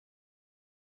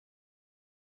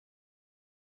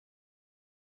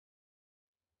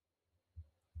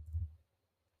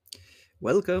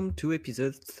Welcome to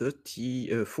episode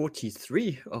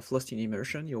 43 of Lost in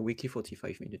Immersion, your weekly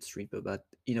 45-minute stream about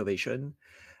innovation.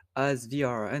 As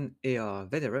VR and AR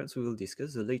veterans, we will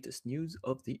discuss the latest news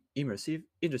of the immersive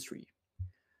industry.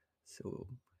 So,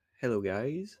 hello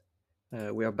guys.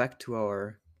 We are back to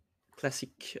our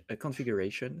classic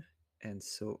configuration. And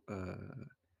so,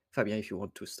 Fabien, if you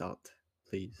want to start,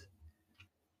 please.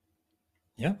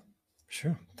 Yeah,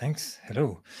 sure. Thanks.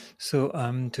 Hello. So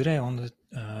today I want to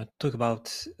talk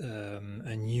about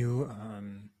a new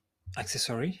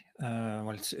accessory.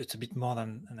 Well, it's a bit more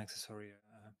than an accessory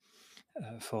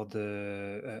for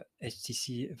the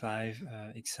HTC Vive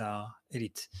XR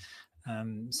Elite.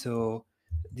 So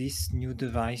this new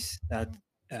device that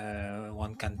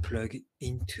one can plug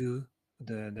into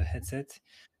the headset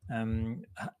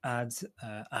adds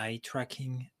eye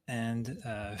tracking and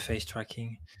face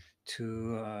tracking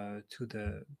to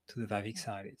the Vive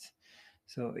XR Elite.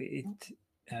 So it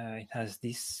has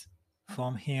this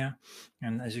form here,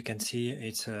 and as you can see,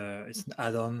 it's an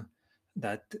add-on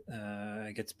that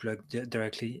gets plugged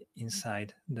directly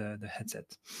inside the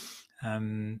headset.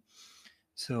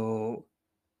 So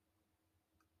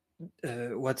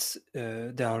there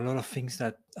are a lot of things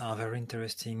that are very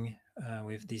interesting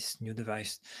with this new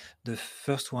device. The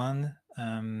first one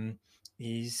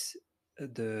is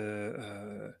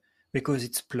because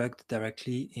it's plugged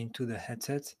directly into the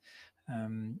headset.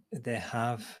 They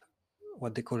have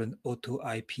what they call an auto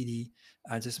IPD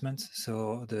adjustment.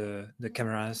 So the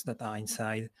cameras that are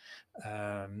inside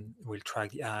will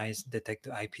track the eyes, detect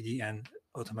the IPD, and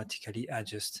automatically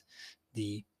adjust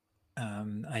the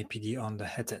IPD on the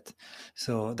headset.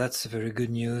 So that's very good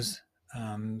news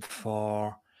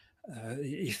for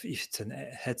if it's a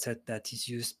headset that is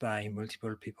used by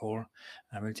multiple people,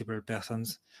 multiple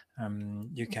persons.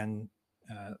 You can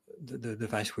the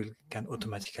device can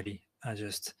automatically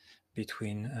adjust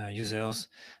between users.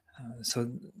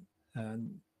 So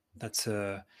that's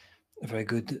a very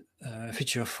good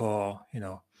feature for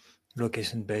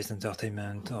location-based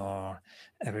entertainment or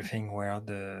everything where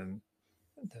the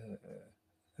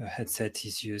headset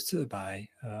is used by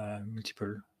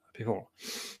multiple people.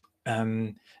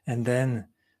 And then,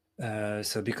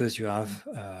 so because you have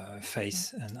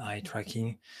face and eye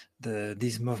tracking,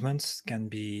 these movements can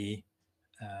be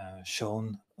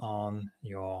shown on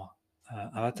your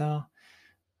avatar.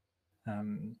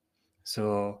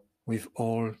 So with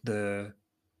all the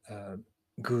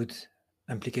good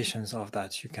implications of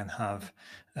that, you can have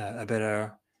a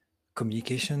better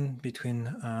communication between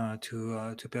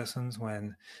two persons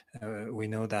when we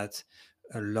know that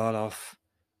a lot of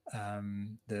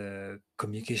the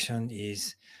communication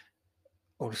is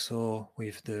also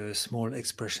with the small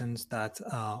expressions that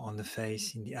are on the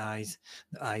face, in the eyes,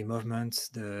 the eye movements,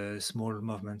 the small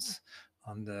movements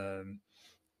on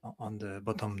the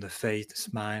bottom of the face, the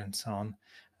smile, and so on.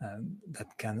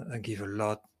 That can give a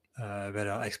lot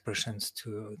better expressions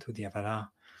to the avatar.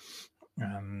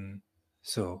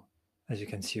 So as you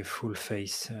can see, a full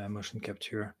face motion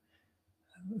capture,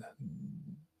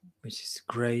 which is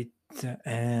great.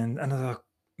 And another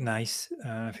nice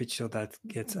feature that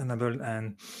gets enabled,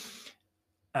 and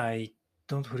I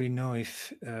don't really know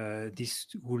if this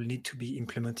will need to be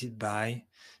implemented by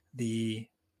the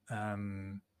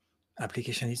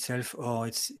application itself, or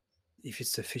if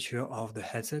it's a feature of the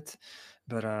headset,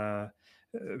 but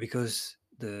because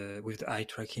with the eye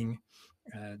tracking,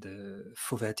 the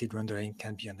foveated rendering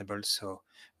can be enabled, so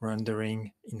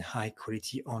rendering in high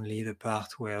quality only the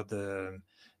part where the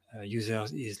user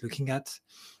is looking at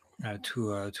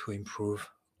to improve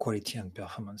quality and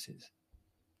performances.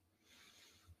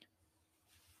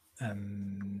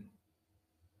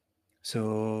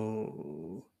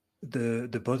 So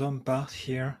the bottom part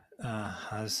here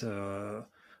has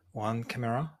one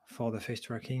camera for the face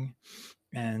tracking,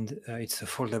 and it's a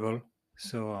foldable,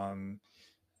 so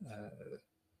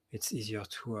it's easier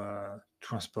to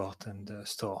transport and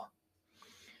store.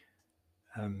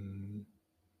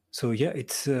 So yeah,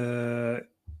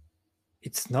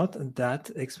 it's not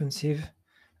that expensive,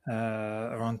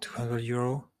 around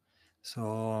 €200. So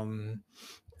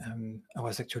I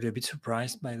was actually a bit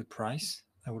surprised by the price.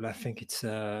 I would have think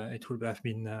it would have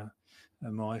been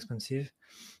more expensive.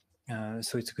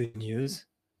 So it's good news,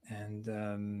 and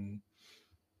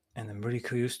I'm really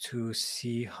curious to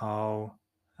see how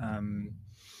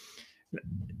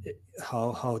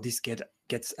this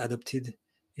gets adopted.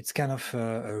 It's kind of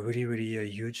a really a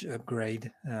huge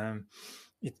upgrade.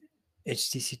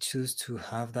 HTC chose to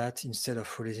have that instead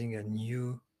of releasing a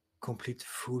complete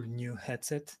full new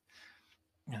headset.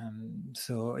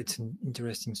 So it's an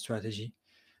interesting strategy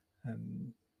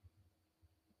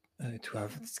to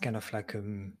have. It's kind of like a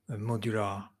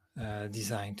modular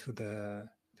design to the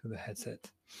headset.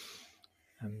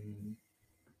 Um,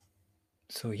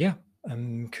 so yeah,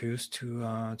 I'm curious to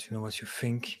know what you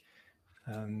think.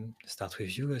 Start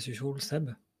with you as usual,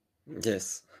 Seb.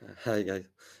 Yes. Hi, guys.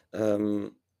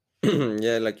 Um,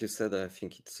 yeah, like you said, I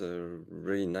think it's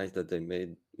really nice that they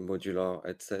made modular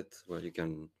headset where you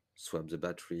can swap the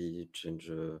battery, change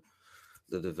the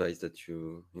device that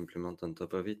you implement on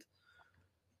top of it.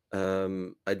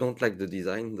 I don't like the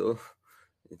design though.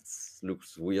 It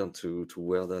looks weird to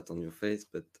wear that on your face,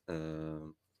 but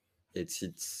it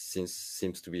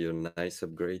seems to be a nice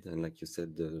upgrade. And like you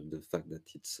said, the fact that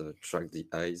it's track the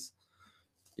eyes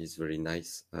is very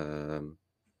nice.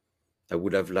 I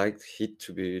would have liked it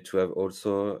to have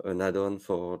also an add-on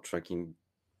for tracking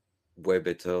way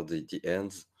better the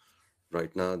hands.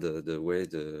 Right now, the way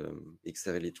the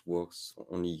XR Elite works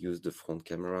only use the front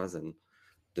cameras, and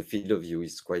the field of view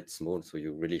is quite small, so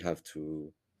you really have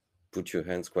to put your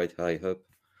hands quite high up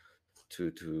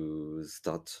to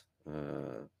start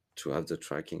to have the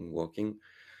tracking working.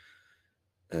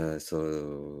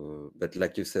 But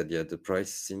like you said, yeah, the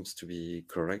price seems to be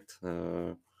correct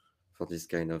for this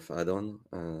kind of add-on.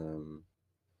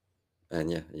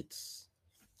 And yeah, it's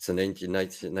a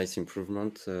nice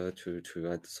improvement to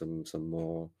add some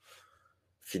more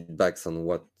feedbacks on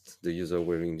what the user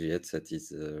wearing the headset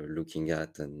is looking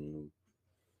at and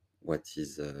what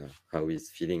is how he's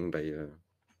feeling by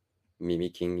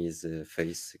mimicking his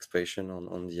face expression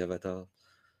on the avatar.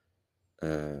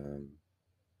 Um,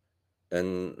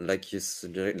 and like you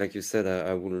said,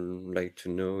 I would like to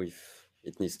know if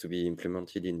it needs to be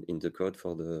implemented in the code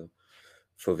for the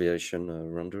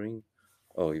foveation rendering,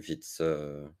 or if it's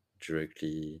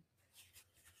directly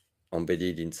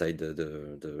embedded inside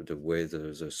the way the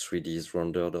 3D is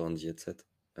rendered on the headset.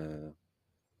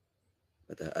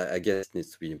 But I guess it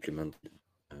needs to be implemented.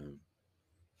 Um,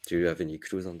 do you have any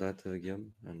clues on that,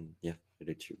 Guillaume? And yeah, I'll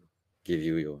let you give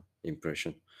you your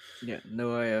impression. Yeah,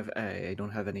 no, I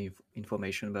don't have any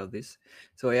information about this.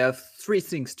 So I have three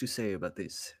things to say about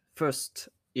this. First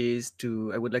is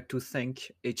I would like to thank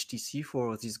HTC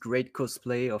for this great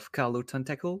cosplay of Carlo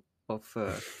Tentacle of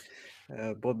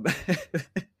Bob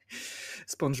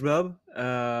SpongeBob.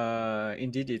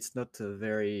 Indeed, it's not a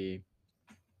very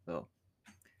well.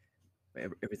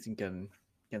 Everything can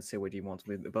say what you want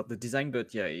about the design,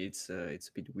 but yeah, it's a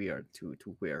bit weird to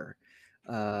wear.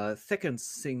 Second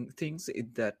things is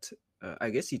that I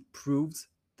guess it proves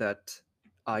that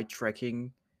eye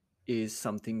tracking is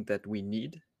something that we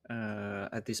need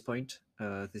at this point.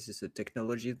 This is a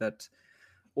technology that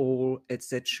all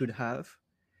headsets should have,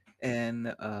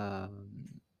 and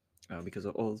because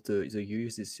of all the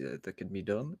uses that can be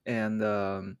done. And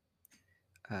the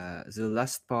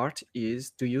last part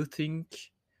is, do you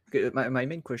think, my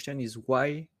main question is,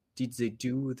 why did they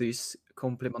do this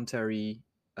complementary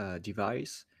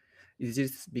device? Is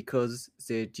it because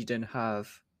they didn't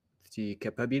have the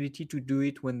capability to do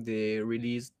it when they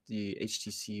released the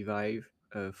HTC Vive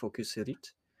Focus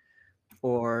Elite?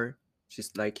 Or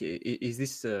just like, is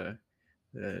this um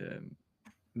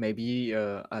maybe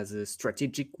as a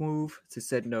strategic move? They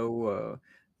said, no,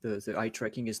 the eye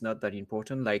tracking is not that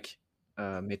important, like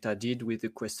Meta did with the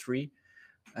Quest 3,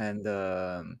 and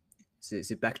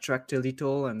they backtracked a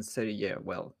little and said, yeah,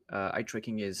 well, eye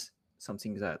tracking is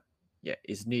something that, yeah,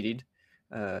 is needed,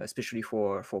 especially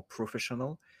for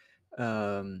professional.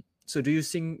 So do you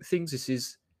think this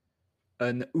is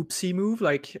an oopsie move,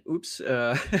 like, oops,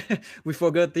 we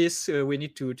forgot this, we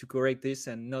need to correct this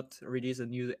and not release a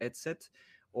new headset?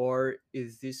 Or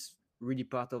is this really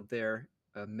part of their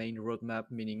main roadmap,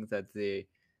 meaning that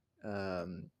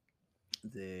um,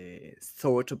 they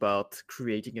thought about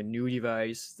creating a new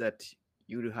device that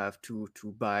you have to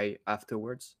buy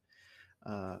afterwards?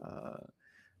 uh,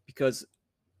 because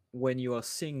when you are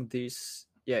seeing this,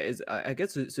 yeah, I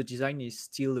guess the design is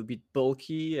still a bit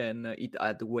bulky, and it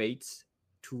add weight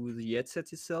to the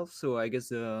headset itself. So I guess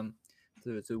the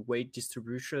weight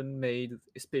distribution made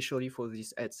especially for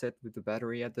this headset with the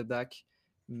battery at the back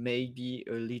may be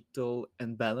a little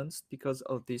unbalanced because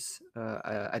of this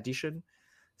addition.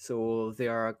 So they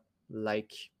are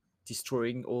like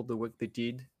destroying all the work they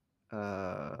did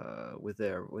with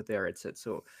their headset.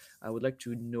 So I would like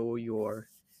to know your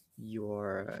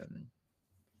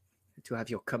to have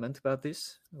your comment about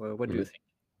this. What do you Mhm. think?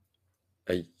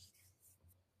 I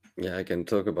Yeah, I can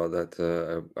talk about that.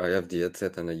 I have the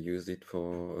headset and I use it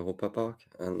for Europa Park.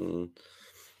 And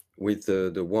with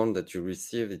the one that you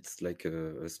receive, it's like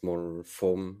a small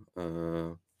foam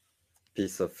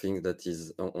piece of thing that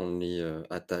is only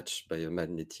attached by a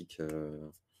magnetic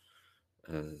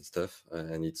stuff,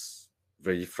 and it's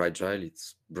very fragile. It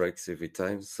breaks every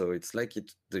time. So it's like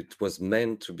it was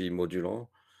meant to be modular.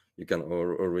 You can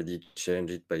already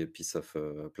change it by a piece of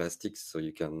plastic, so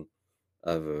you can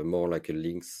have more like a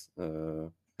Lynx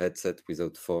headset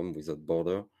without foam, without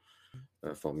border.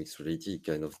 For mixed reality,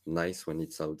 kind of nice when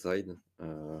it's outside.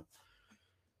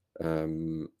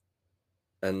 Um,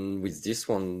 and with this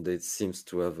one, they seems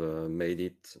to have made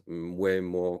it way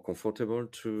more comfortable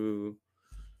to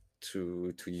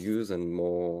use and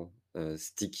more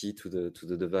sticky to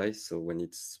the device. So when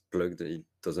it's plugged, it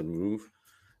doesn't move,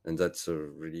 and that's a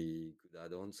really good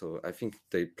add-on. So I think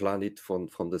they planned it from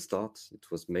the start.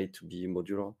 It was made to be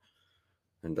modular,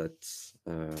 and that's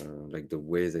like the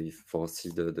way they foresee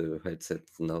the headset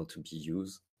now to be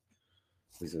used,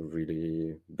 with a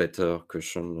really better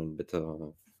cushion and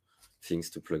better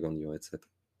things to plug on your headset.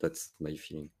 That's my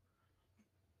feeling.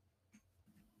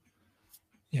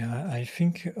 Yeah, I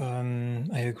think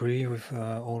I agree with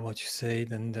all what you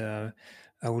said, and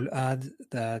I will add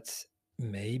that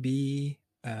maybe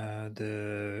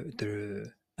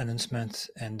the announcement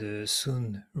and the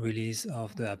soon release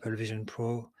of the Apple Vision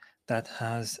Pro that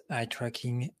has eye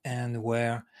tracking, and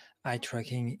where eye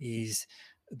tracking is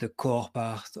the core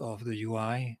part of the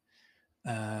UI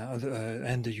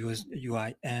and the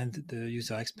UI and the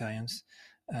user experience.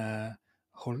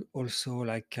 Also,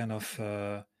 like kind of.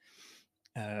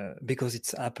 Because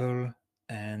it's Apple,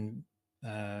 and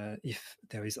if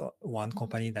there is one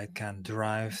company that can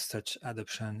drive such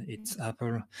adoption, it's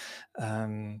Apple.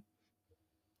 Um,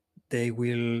 they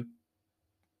will,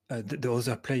 the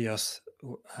other players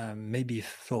maybe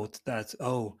thought that,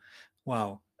 oh,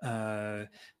 wow,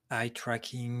 eye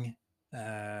tracking,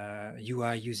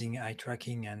 UI using eye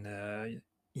tracking, and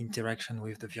interaction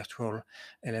with the virtual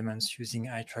elements using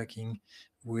eye tracking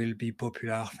will be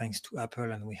popular thanks to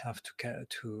Apple, and we have to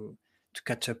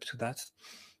catch up to that.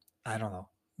 I don't know.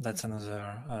 That's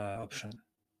another option.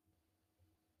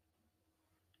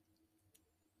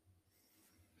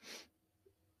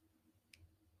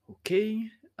 Okay.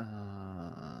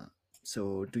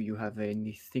 So, do you have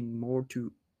anything more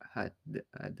to add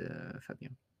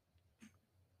Fabien?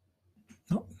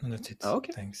 No, that's it.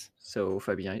 Okay. Thanks. So,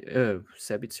 Fabien,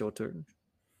 Seb, it's your turn.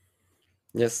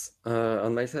 Yes,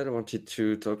 on my side, I wanted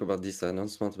to talk about this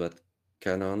announcement about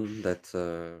Canon that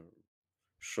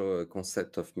show a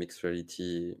concept of mixed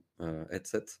reality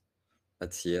headset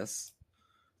at CES.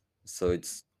 So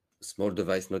it's a small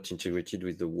device not integrated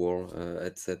with the wall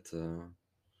headset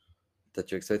that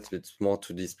you expect. It's more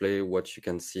to display what you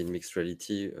can see in mixed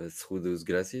reality through those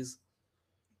glasses.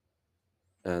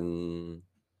 And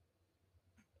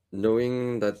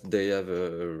knowing that they have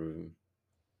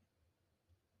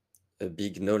a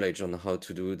big knowledge on how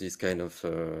to do this kind of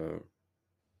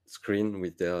screen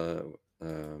with their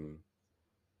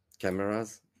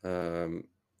cameras,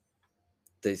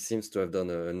 they seems to have done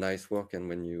a nice work. And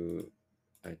when you,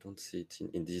 I don't see it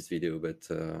in this video, but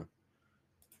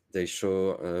they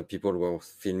show people who are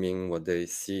filming what they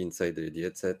see inside the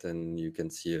headset, and you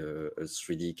can see a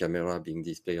 3D camera being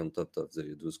displayed on top of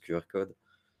those QR code.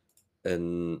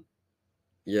 And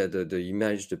yeah, the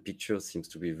image, the picture seems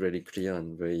to be very clear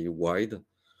and very wide.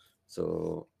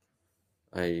 So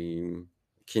I'm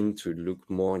keen to look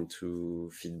more into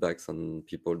feedbacks on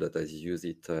people that has used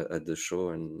it at the show,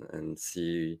 and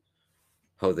see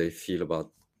how they feel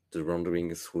about the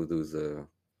rendering through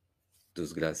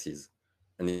those glasses.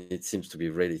 And it seems to be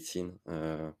really thin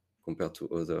compared to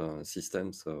other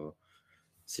systems. So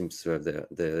seems to have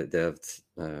they have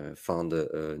found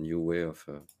a new way of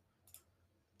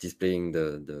displaying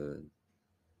the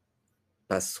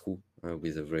pass through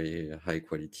with a very high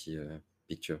quality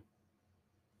picture.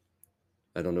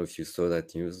 I don't know if you saw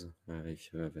that news,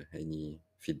 if you have any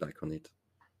feedback on it.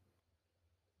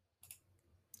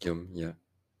 Guillaume, yeah.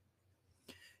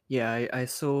 Yeah, I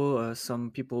saw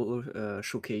some people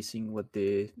showcasing what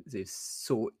they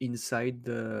saw inside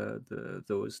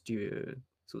those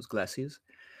glasses.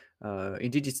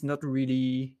 Indeed, it's not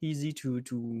really easy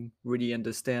to really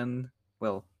understand.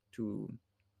 Well, to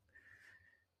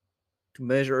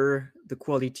measure the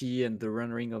quality and the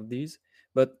rendering of these,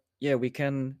 but yeah, we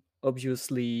can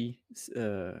obviously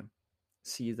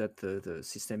see that the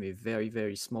system is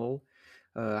very small.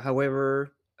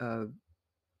 However,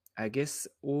 I guess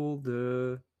all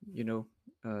the you know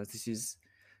this is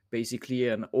basically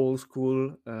an old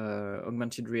school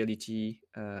augmented reality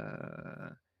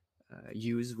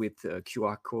use with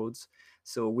QR codes.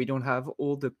 So we don't have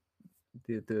all the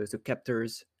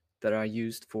captors that are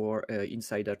used for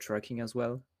insider tracking as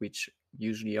well, which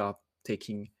usually are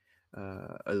taking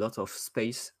a lot of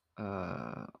space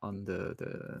on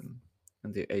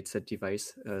the headset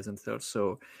device themselves.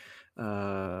 So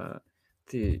uh,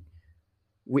 the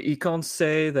we can't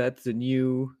say that the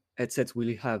new headset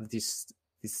will have this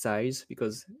size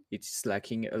because it's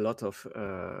lacking a lot of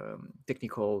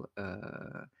technical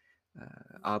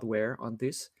hardware on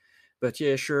this. But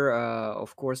yeah, sure.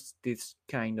 Of course, this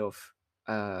kind of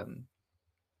um,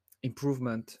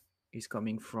 improvement is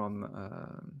coming from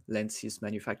lenses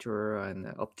manufacturer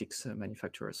and optics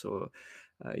manufacturer. So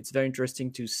it's very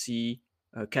interesting to see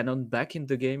Canon back in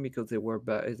the game because they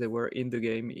were in the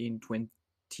game in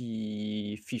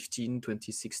 2015,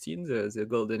 2016, the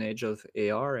golden age of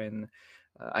AR, and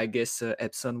I guess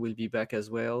Epson will be back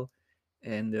as well,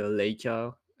 and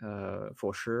Leica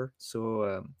for sure.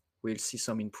 So we'll see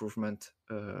some improvement.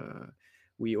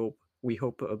 We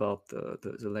hope about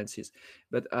the lenses,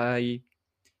 but I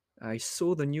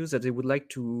saw the news that they would like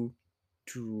to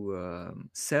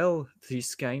sell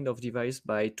this kind of device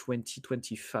by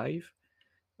 2025.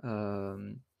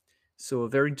 Um, so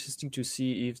very interesting to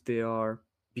see if they are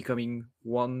becoming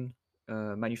one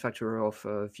manufacturer of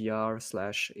VR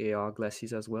slash AR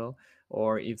glasses as well,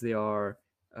 or if they are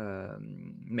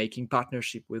making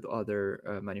partnership with other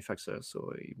manufacturers.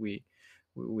 So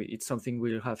it's something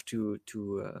we'll have to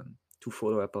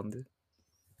follow up on.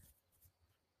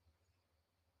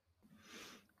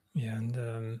 Yeah,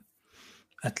 and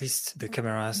at least the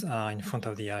cameras are in front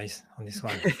of the eyes on this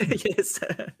one. Yes.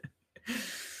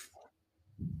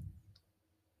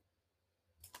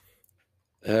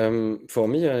 For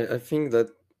me, I think that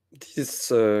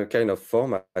this kind of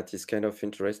format is kind of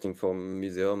interesting for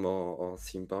museum or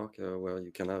theme park, where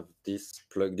you can have this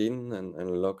plugged in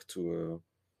and locked to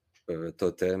a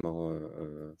totem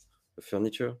or a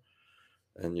furniture,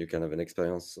 and you can have an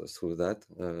experience through that.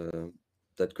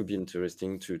 That could be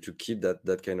interesting to keep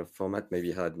that kind of format.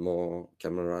 Maybe add more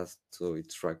cameras so it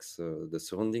tracks the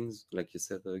surroundings, like you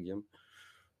said, Guillaume.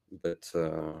 But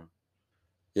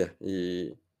yeah,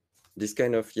 this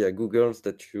kind of googles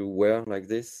that you wear like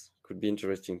this could be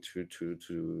interesting to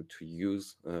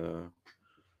use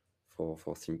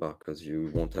for theme park, because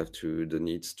you won't have the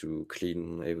needs to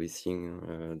clean everything,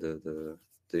 the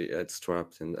head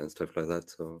straps and stuff like that.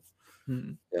 So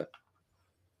yeah.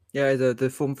 Yeah, the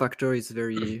form factor is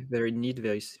very neat, very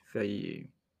nice.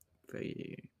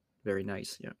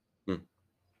 Yeah. Mm.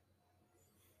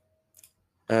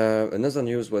 Another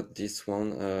news, what this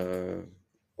one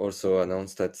also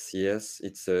announced at CES,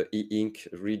 it's a e-ink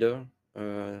reader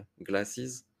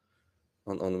glasses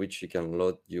on which you can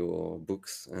load your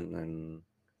books and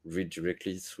read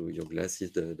directly through your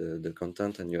glasses the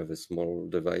content, and you have a small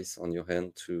device on your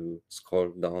hand to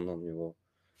scroll down on your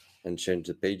and change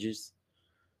the pages.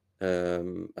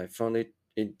 I found it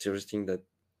interesting that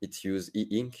it use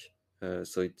e-ink,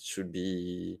 so it should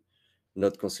be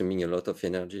not consuming a lot of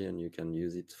energy, and you can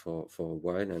use it for a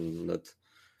while, and not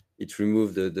it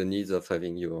remove the needs of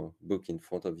having your book in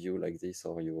front of you like this,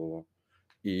 or your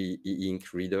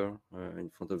e-ink reader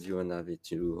in front of you and have it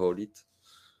to hold it.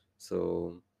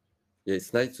 So yeah,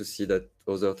 it's nice to see that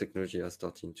other technology are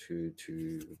starting to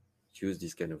use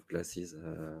this kind of glasses.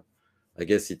 I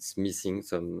guess it's missing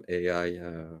some AI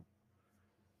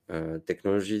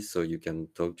technology, so you can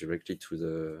talk directly to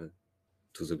the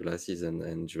glasses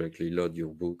and directly load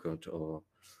your book, or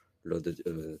load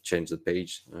change the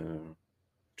page,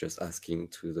 just asking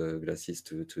to the glasses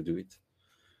to do it.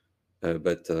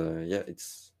 But yeah,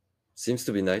 it's seems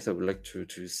to be nice. I would like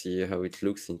to see how it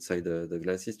looks inside the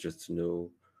glasses, just to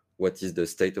know what is the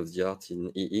state of the art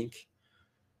in e-ink.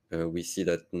 We see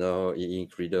that now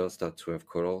e-ink readers start to have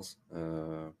colors.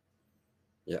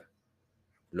 Yeah,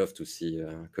 love to see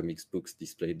comics books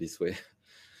displayed this way.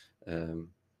 I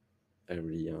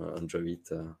really enjoy it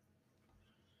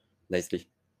nicely.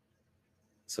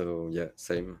 So yeah,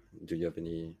 same. Do you have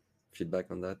any feedback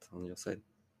on that on your side?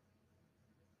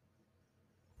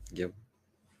 Guillaume?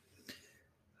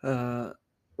 Uh,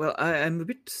 well, I'm a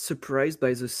bit surprised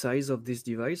by the size of this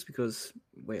device because,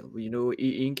 well,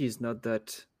 e-ink is not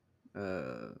that.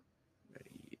 Uh,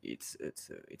 it's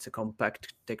a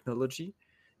compact technology,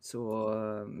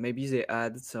 so maybe they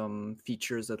add some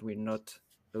features that we're not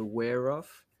aware of,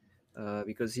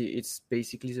 because it's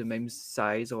basically the same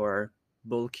size or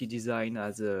bulky design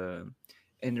as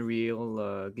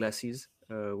Nreal glasses,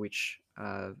 which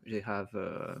they have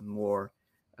more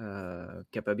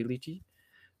capability.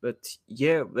 But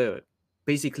yeah,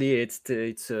 basically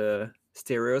it's a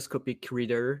stereoscopic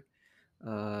reader.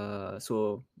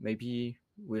 So maybe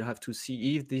we'll have to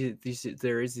see if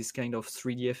there is this kind of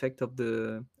 3D effect of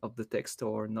the text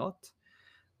or not.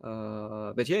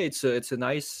 But yeah, it's a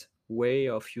nice way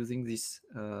of using these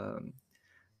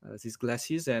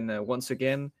glasses. And once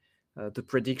again, the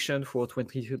prediction for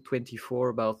 2024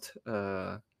 about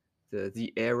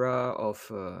the era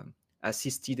of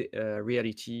assisted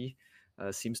reality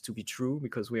seems to be true,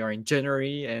 because we are in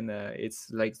January, and it's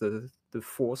like the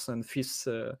fourth and fifth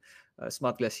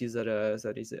smart glasses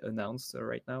that is announced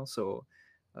right now. So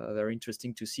very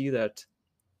interesting to see that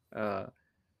uh,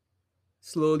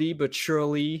 slowly but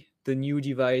surely the new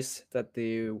device that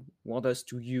they want us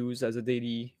to use as a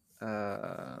daily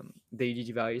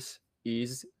device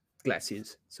is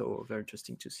glasses. So very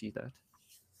interesting to see that.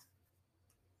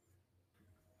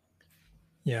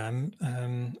 Yeah, I'm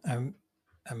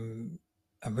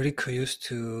I'm really curious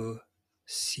to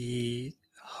see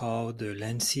how the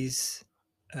lenses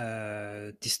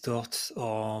distort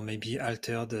or maybe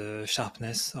alter the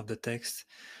sharpness of the text.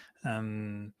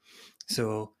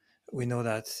 So we know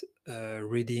that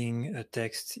reading a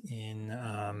text in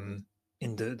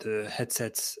the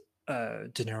headsets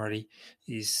generally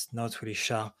is not really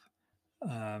sharp.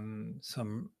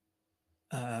 So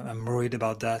I'm worried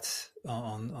about that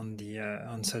on the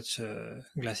on such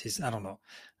glasses. I don't know.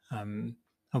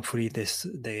 Hopefully,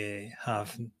 they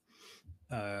have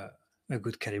a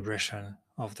good calibration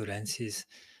of the lenses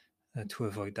to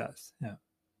avoid that. Yeah.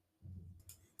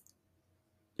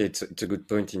 It's a good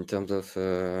point in terms of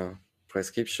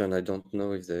prescription. I don't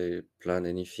know if they plan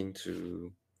anything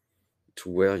to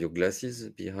wear your glasses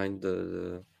behind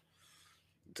their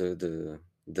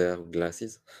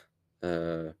glasses.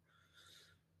 Uh,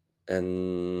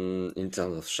 and in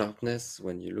terms of sharpness,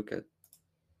 when you look at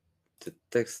the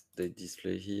text they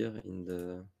display here in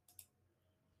the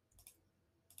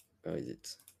how is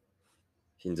it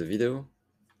in the video,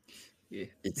 Yeah.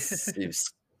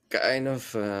 it's kind of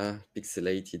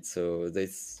pixelated. So they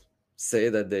say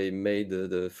that they made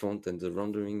the font and the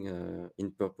rendering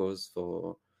in purpose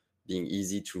for being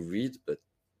easy to read, but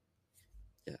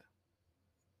yeah,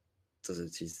 so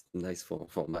it is nice for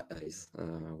my eyes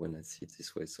when I see it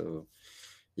this way. So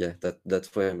yeah,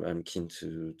 that's why I'm keen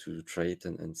to try it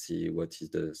and see what is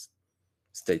the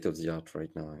state of the art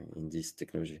right now in this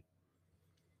technology.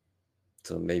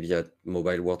 So maybe at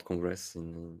Mobile World Congress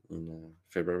in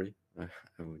February, I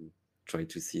will try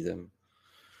to see them.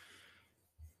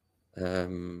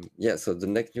 Yeah, so the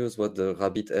next news was the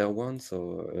Rabbit Air one,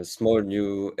 so a small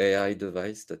new AI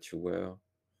device that you wear,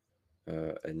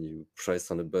 and you press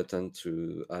on a button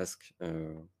to ask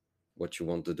what you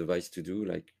want the device to do,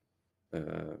 like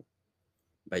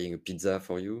buying a pizza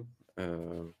for you,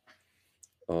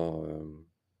 or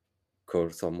call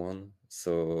someone.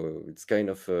 So it's kind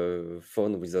of a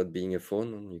phone without being a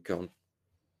phone. You can't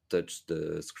touch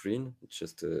the screen, it's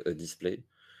just a display.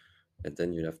 And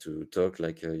then you have to talk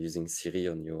like using Siri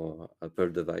on your Apple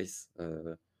device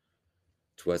to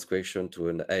ask question to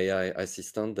an AI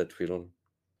assistant that will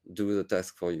do the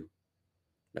task for you,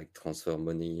 like transfer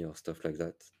money or stuff like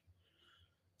that.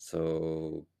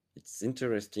 So it's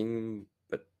interesting,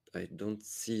 but I don't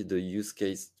see the use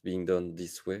case being done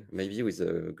this way. Maybe with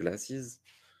the glasses,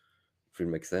 it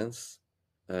will make sense.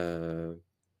 And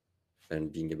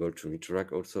being able to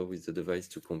interact also with the device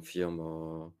to confirm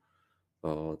or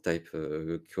type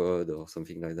a code or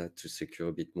something like that to secure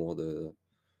a bit more the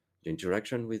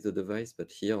interaction with the device.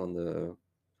 But here on the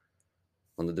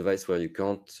device where you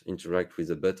can't interact with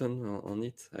a button on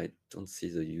it, I don't see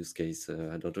the use case.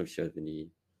 I don't know if you have any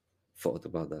thought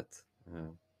about that.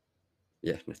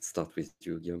 Yeah, let's start with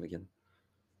you, Guillaume, again.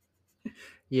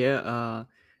 Yeah,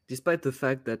 despite the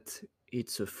fact that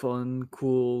it's a fun,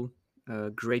 cool,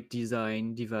 great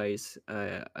design device,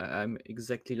 I'm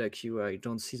exactly like you. I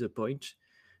don't see the point,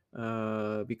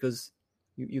 because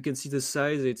you can see the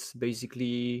size. It's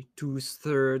basically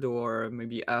two-third or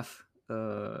maybe half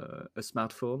a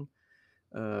smartphone.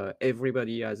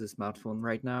 Everybody has a smartphone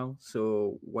right now,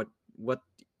 so what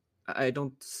I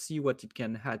don't see what it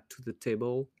can add to the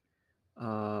table,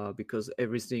 because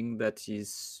everything that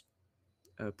is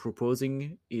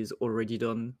proposing is already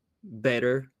done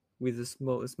better with a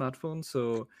small smartphone.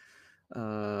 So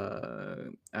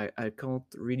I can't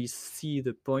really see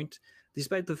the point,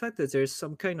 despite the fact that there's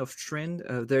some kind of trend.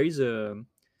 There is a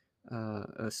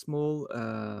small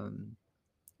a,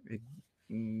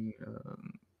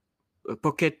 a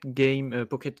pocket game, a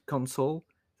pocket console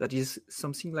that is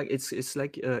something like it's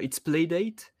like it's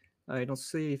Playdate. I don't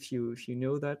say if you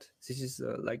know that. This is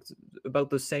like about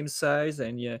the same size,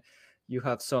 and yeah, you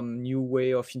have some new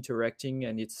way of interacting,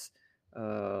 and it's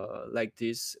like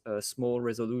this small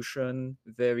resolution,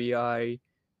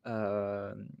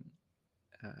 um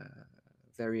uh,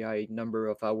 very high number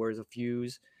of hours of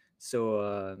use. So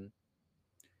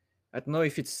I don't know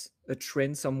if it's a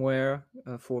trend somewhere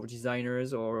for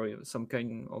designers or some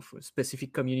kind of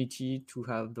specific community to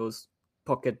have those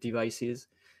pocket devices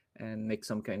and make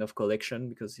some kind of collection,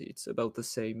 because it's about the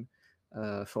same.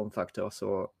 form factor.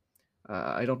 So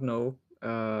I don't know.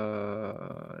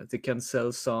 They can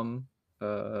sell some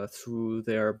through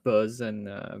their buzz,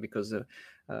 and because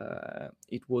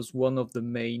it was one of the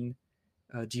main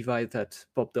device that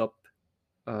popped up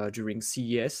during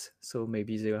CES, so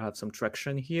maybe they'll have some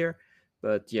traction here.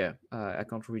 But yeah, I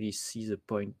can't really see the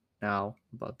point now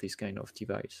about this kind of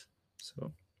device.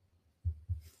 So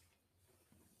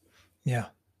Yeah,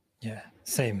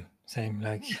 same.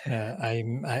 Like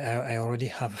I already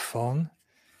have a phone.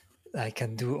 I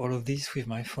can do all of this with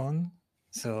my phone.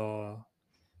 So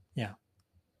yeah,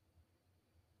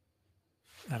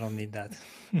 I don't need that.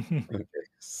 Okay,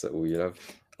 so we have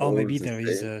Or all maybe the there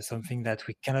is same. something that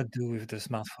we cannot do with the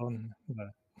smartphone.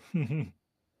 But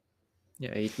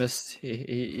yeah,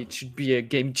 it should be a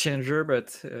game changer,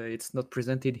 but it's not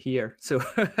presented here. So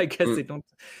I guess Mm. they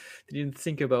didn't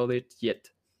think about it yet.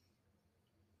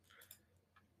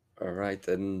 All right,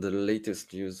 and the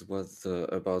latest news was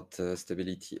about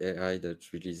Stability AI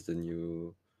that released the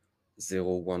new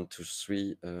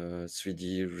 0123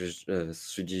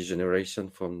 3D generation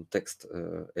from text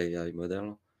AI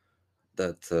model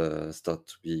that start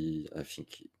to be, I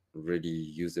think, really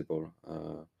usable.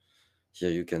 Here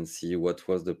you can see what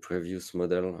was the previous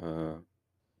model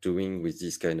doing with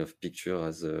this kind of picture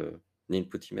as an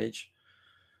input image,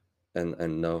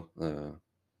 and now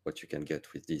what you can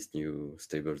get with this new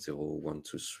stable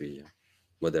 0123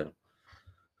 model.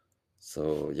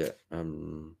 So yeah, I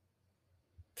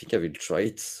think I will try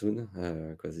it soon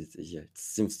because it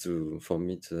seems to for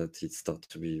me that it starts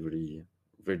to be really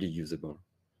usable.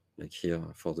 Like here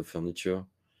for the furniture,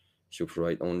 if you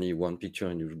provide only one picture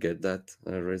and you'll get that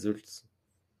results,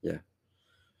 yeah,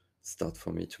 start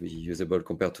for me to be usable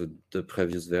compared to the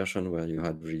previous version where you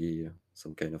had really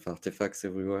some kind of artifacts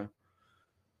everywhere.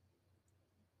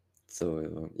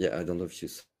 So yeah, I don't know if you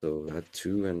saw that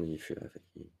too, and if you have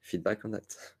any feedback on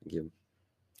that, Guillaume.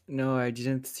 No, I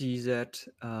didn't see that.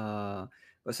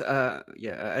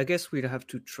 Yeah, I guess we'll have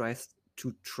to try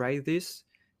this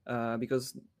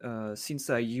because since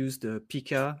I used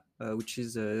Pika, which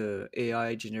is a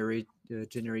AI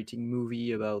generating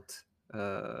movie about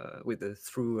with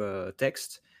through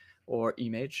text or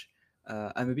image,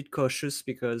 I'm a bit cautious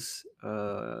because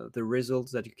the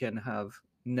results that you can have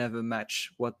never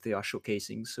match what they are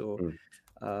showcasing. So Mm.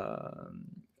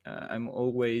 I'm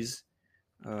always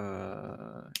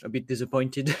a bit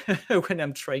disappointed when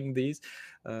I'm trying these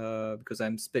because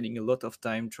I'm spending a lot of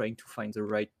time trying to find the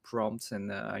right prompts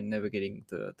and I'm never getting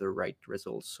the right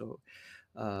results. So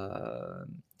uh,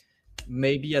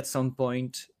 maybe at some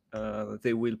point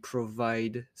they will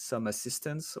provide some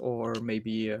assistance or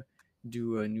maybe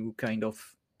do a new kind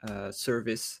of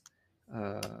service.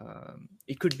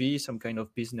 It could be some kind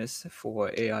of business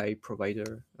for AI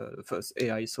provider, first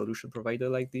AI solution provider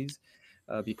like these,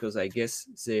 because I guess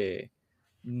they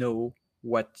know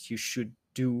what you should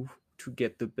do to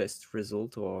get the best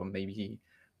result, or maybe,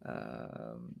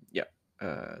 yeah,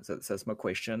 that's my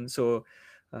question. So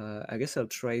I guess I'll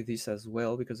try this as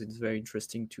well because it's very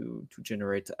interesting to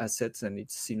generate assets, and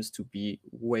it seems to be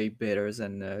way better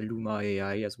than Luma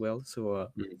AI as well.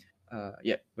 So Mm.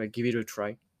 yeah, we'll give it a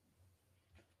try.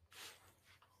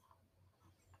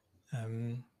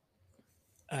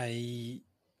 I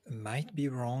might be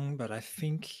wrong, but I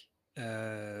think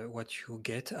what you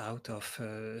get out of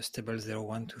stable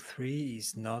 0123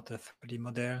 is not a 3D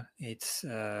model. It's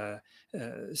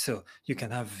so you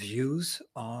can have views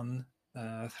on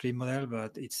 3D model,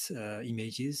 but it's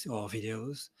images or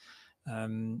videos.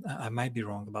 I might be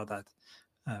wrong about that.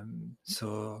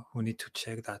 So we need to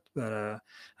check that. But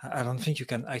I don't think you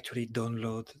can actually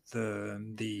download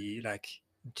the like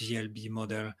GLB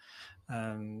model.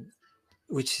 Um,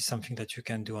 which is something that you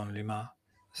can do on Luma.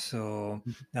 So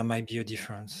there might be a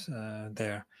difference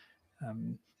there.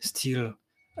 Still,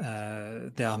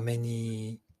 there are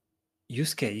many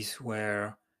use cases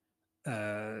where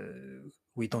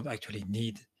we don't actually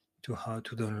need to how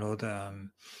to download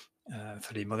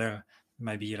 3D model.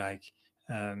 Maybe like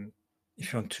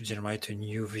if you want to generate a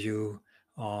new view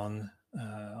on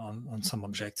some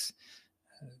objects,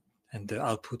 and the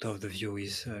output of the view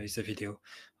is a video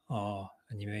or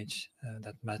an image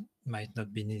that might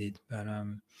not be needed. But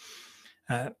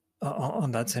uh,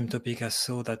 on that same topic, I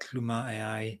saw that Luma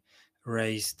AI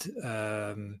raised,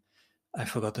 I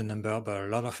forgot the number, but a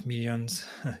lot of millions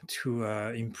to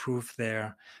improve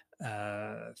their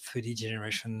 3D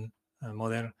generation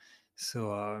model.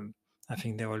 So I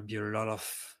think there will be a lot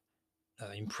of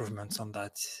improvements on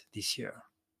that this year.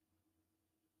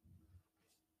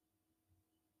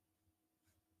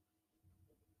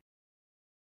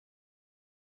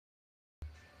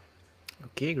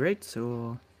 Okay, great.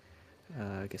 So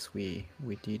I guess we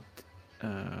did.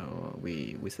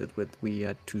 We said what we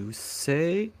had to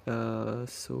say.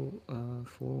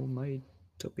 For my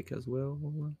topic as well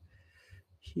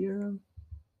here.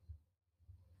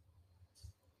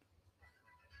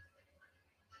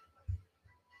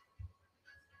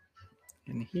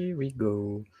 And here we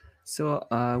go. So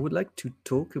I would like to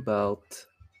talk about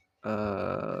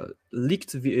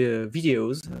leaked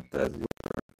videos that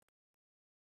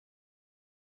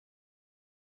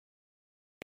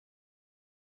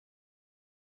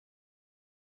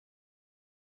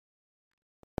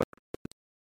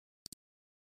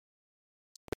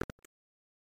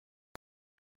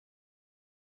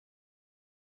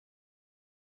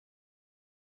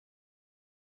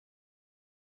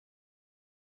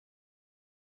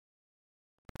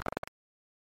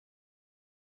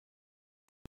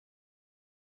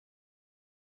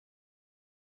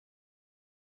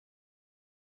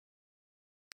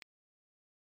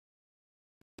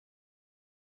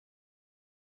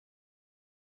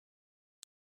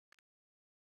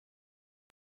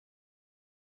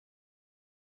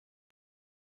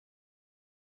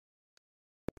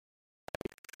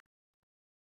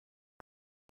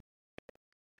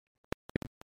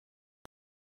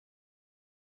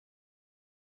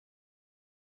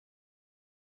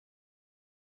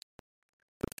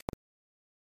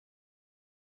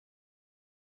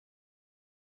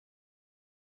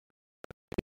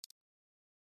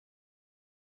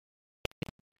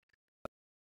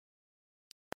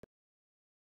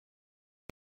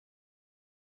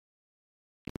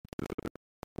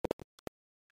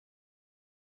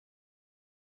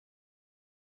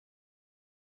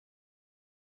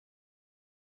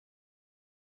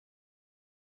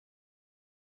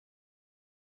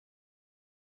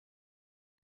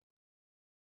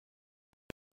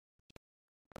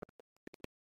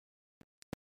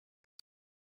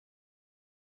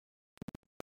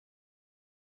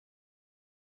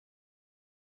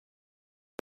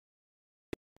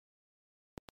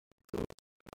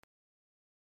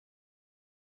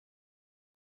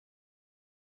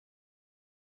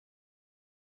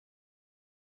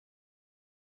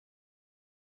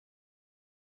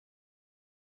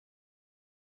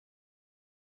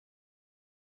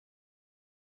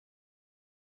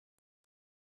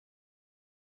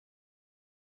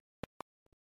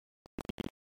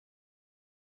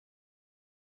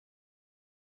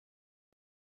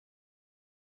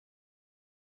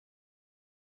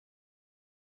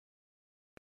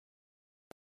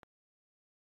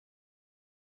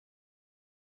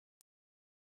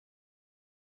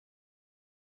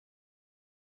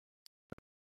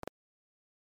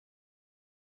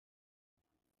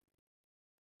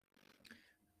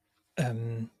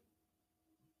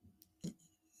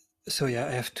So yeah,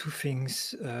 I have two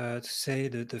things to say.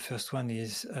 The first one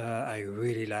is I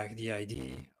really like the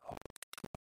idea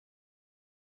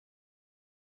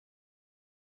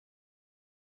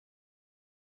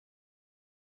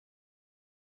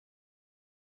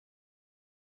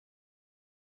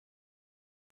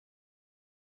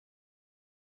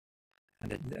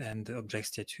and the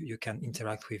objects that you can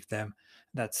interact with them.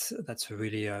 That's a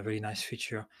really nice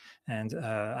feature, and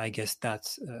I guess that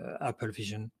Apple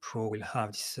Vision Pro will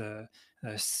have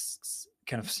this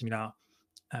kind of similar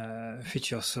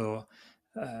feature. So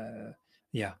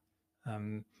yeah,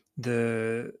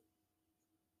 the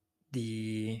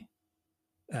the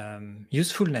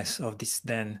usefulness of this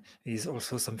then is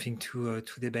also something to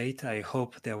debate. I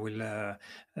hope there will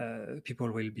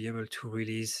people will be able to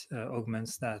release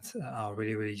augments that are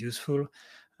really useful.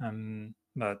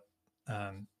 But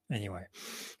anyway,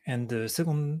 and the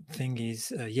second thing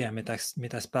is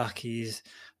Metaspark is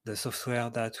the software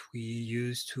that we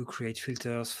use to create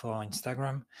filters for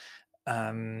Instagram.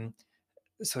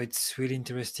 So it's really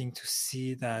interesting to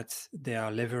see that they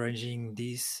are leveraging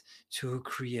this to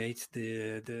create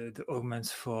the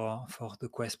augments for the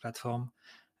Quest platform.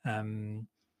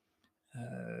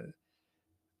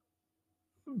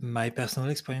 My personal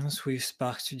experience with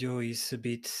Spark Studio is a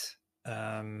bit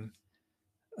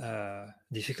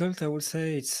difficult, I would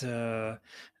say. It's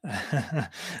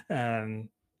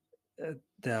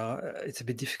it's a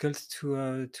bit difficult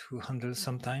to handle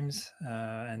sometimes,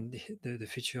 and the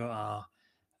features are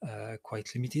quite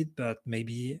limited, but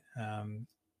maybe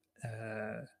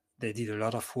they did a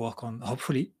lot of work on,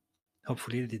 hopefully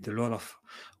they did a lot of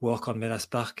work on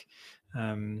Metaspark.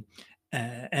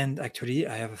 And actually,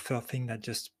 I have a third thing that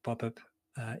just popped up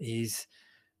is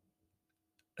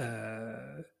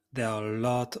there are a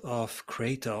lot of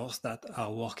creators that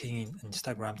are working in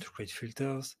Instagram to create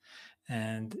filters.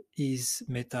 And is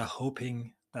Meta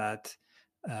hoping that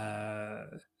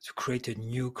to create a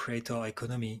new creator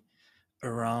economy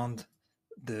around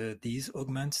these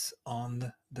augments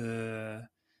on the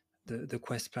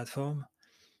Quest platform,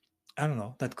 I don't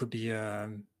know. That could be a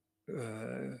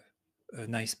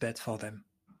nice bet for them.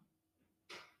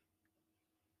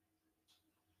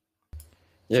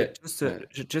 Yeah.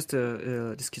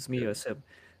 Excuse me, Seb,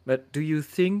 but do you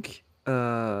think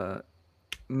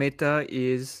Meta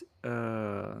is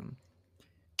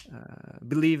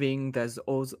believing that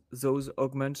those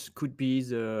augments could be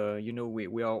the,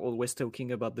 we are always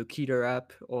talking about the killer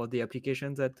app or the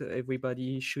application that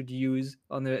everybody should use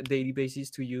on a daily basis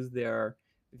to use their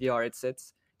VR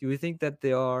headsets? Do you think that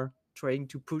they are trying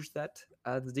to push that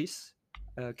as this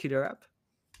killer app?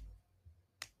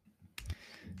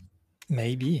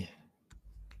 Maybe,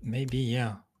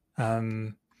 yeah.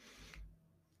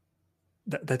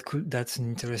 That's an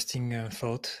interesting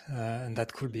thought, and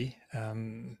that could be.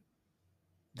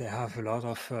 They have a lot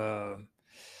of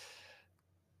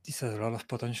this has a lot of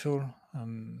potential.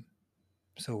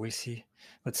 So we'll see.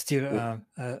 But still,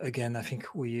 again, I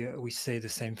think we say the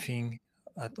same thing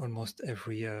at almost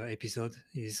every episode.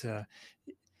 Is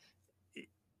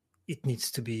it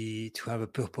needs to have a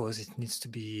purpose. It needs to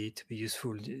be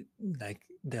useful. Like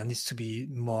there needs to be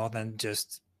more than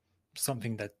just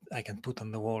something that I can put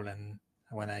on the wall, and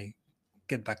when I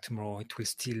get back tomorrow, it will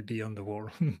still be on the wall.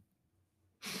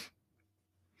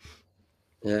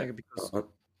 Yeah. Because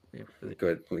Go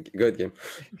ahead, Game.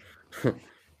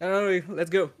 Oh, let's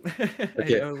go.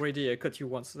 Okay. I already cut you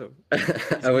once, so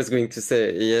I was going to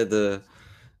say, yeah,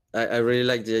 I really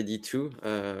like the idea too.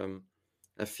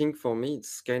 I think for me,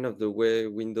 it's kind of the way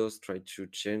Windows tried to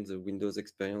change the Windows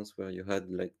experience, where you had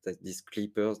like these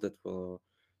clippers that were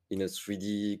in a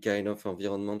 3D kind of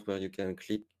environment where you can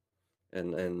click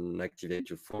and activate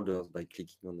your folders by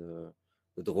clicking on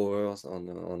the drawers on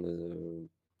the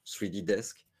 3D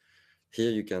desk.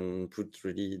 Here you can put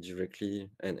really directly,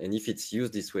 and if it's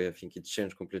used this way, I think it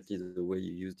changed completely the way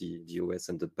you use the OS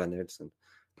and the panels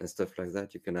and stuff like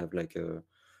that. You can have like a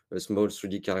small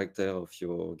 3D character of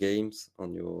your games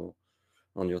on your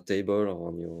table or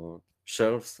on your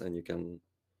shelves, and you can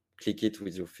click it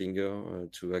with your finger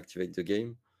to activate the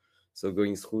game. So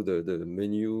going through the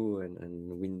menu and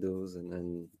windows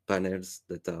and panels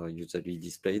that are usually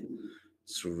displayed,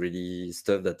 through really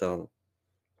stuff that are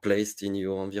placed in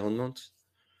your environment.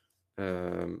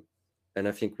 And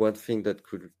I think one thing that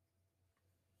could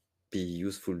be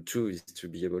useful too is to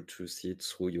be able to see it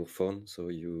through your phone, so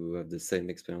you have the same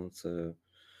experience in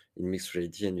mixed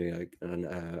reality, and you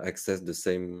access the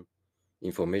same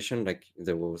information. Like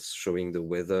there was showing the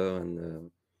weather and a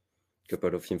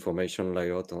couple of information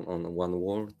layout on one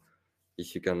wall.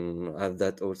 If you can have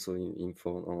that also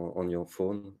on your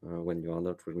phone when you are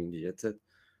not wearing the headset,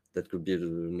 that could be a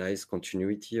nice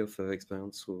continuity of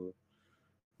experience through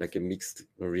like a mixed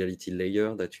reality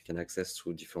layer that you can access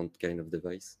through different kind of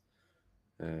device.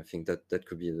 I think that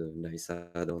could be a nice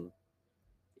add-on.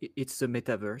 it's the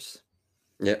metaverse.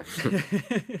 Yeah.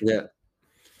 Yeah.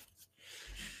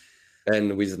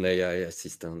 And with an AI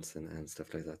assistant and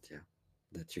stuff like that, yeah,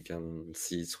 that you can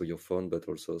see through your phone, but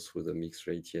also through the mixed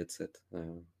reality headset.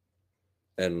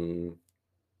 And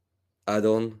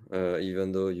add-on,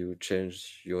 even though you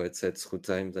change your headset through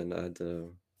time, then add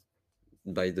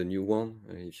buy the new one.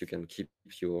 If you can keep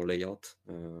your layout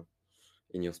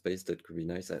in your space, that could be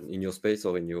nice, and in your space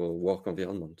or in your work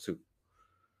environment too.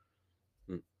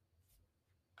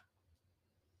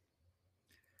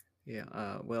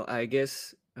 Yeah, well, I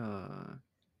guess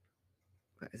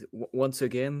once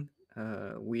again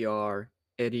we are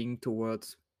heading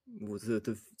towards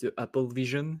the Apple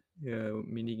vision,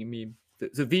 meaning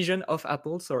the vision of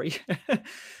Apple. Sorry,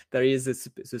 there is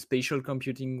the spatial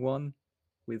computing one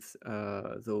with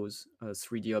those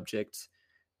 3D objects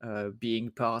being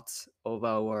part of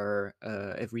our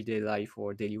everyday life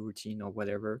or daily routine or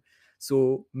whatever.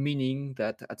 So meaning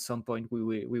that at some point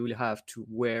we will have to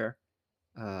wear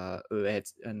a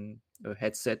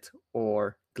headset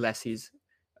or glasses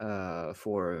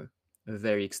for a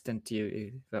very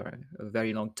extensive, a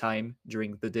very long time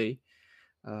during the day.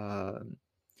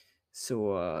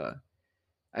 So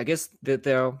I guess that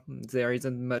there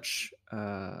isn't much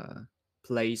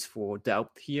place for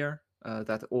doubt here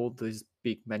that all these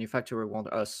big manufacturers want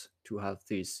us to have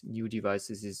these new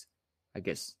devices is, I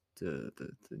guess, the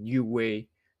new way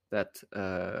that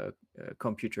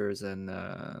computers and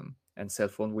cell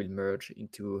phone will merge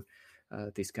into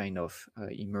this kind of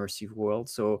immersive world.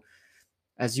 So,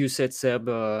 as you said, Seb,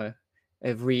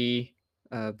 every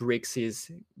bricks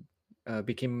is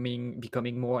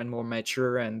becoming more and more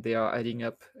mature, and they are adding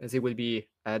up. They will be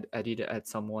added at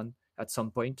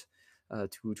some point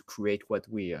to create what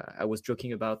we I was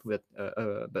joking about, but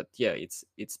yeah,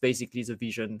 it's basically the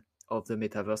vision of the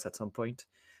metaverse at some point,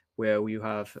 where you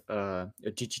have a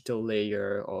digital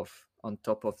layer of on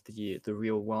top of the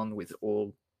real one with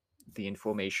all the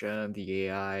information, the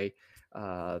AI,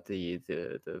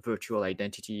 the virtual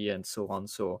identity, and so on.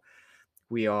 So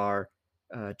we are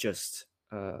just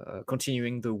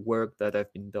continuing the work that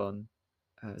have been done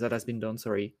that has been done,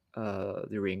 sorry,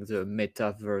 during the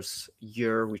metaverse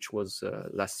year, which was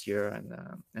last year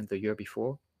and the year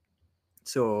before.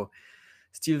 So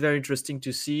still very interesting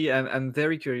to see. I'm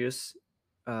very curious,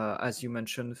 as you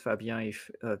mentioned, Fabien,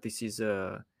 if this is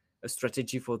a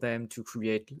strategy for them to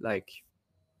create, like,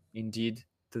 indeed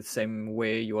the same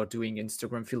way you are doing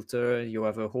Instagram filter. You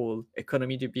have a whole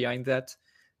economy behind that.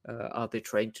 Are they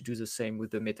trying to do the same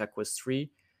with the Meta Quest 3?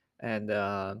 And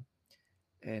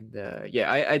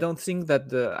yeah, I don't think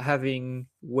that having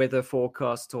weather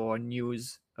forecast or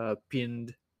news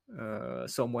pinned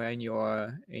somewhere in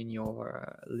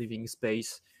your living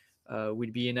space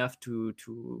will be enough to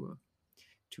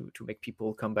make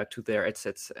people come back to their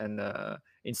headsets, and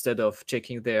instead of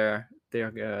checking their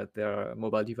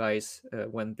mobile device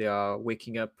when they are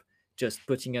waking up, just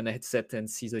putting on a headset and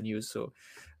see the news. So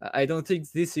I don't think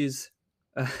this is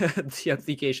the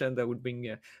application that would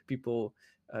bring people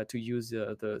to use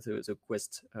the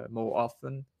Quest more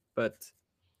often, but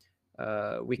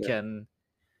we Yeah.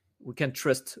 can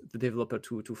trust the developer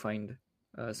to find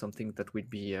something that would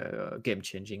be game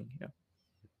changing. Yeah.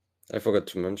 I forgot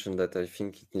to mention that I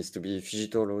think it needs to be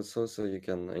digital also, so you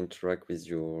can interact with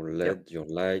your Yep. LED, your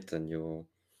light, and your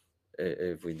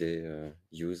everyday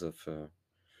use of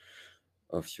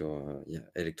your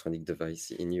electronic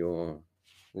device in your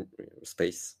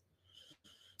space.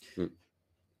 Mm.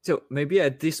 So maybe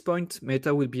at this point,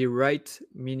 Meta will be right,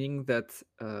 meaning that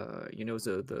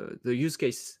the use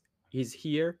case is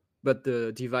here, but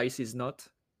the device is not,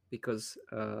 because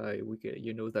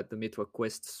you know that the Meta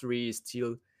Quest 3 is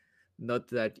still not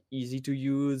that easy to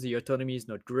use. The autonomy is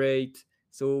not great.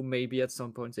 So maybe at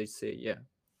some point they say, yeah,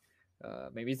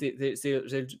 maybe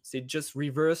they just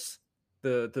reverse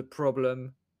the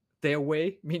problem their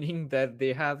way, meaning that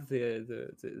they have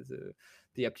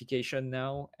the application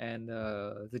now, and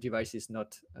the device is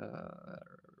not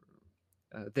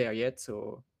there yet.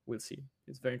 So we'll see.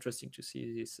 It's very interesting to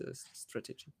see this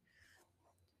strategy,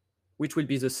 which will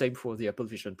be the same for the Apple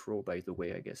Vision Pro, by the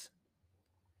way, I guess.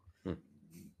 Mm.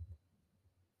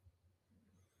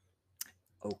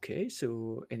 Okay,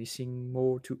 so anything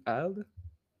more to add?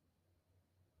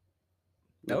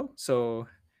 No? So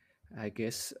I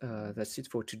guess that's it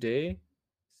for today.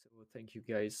 So thank you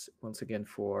guys once again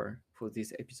for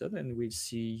this episode, and we'll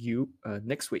see you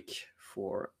next week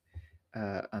for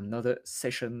another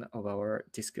session of our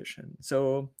discussion.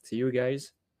 So see you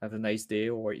guys. Have a nice day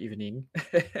or evening,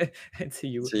 and see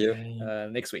you See you. Okay.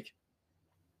 next week.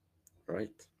 Right.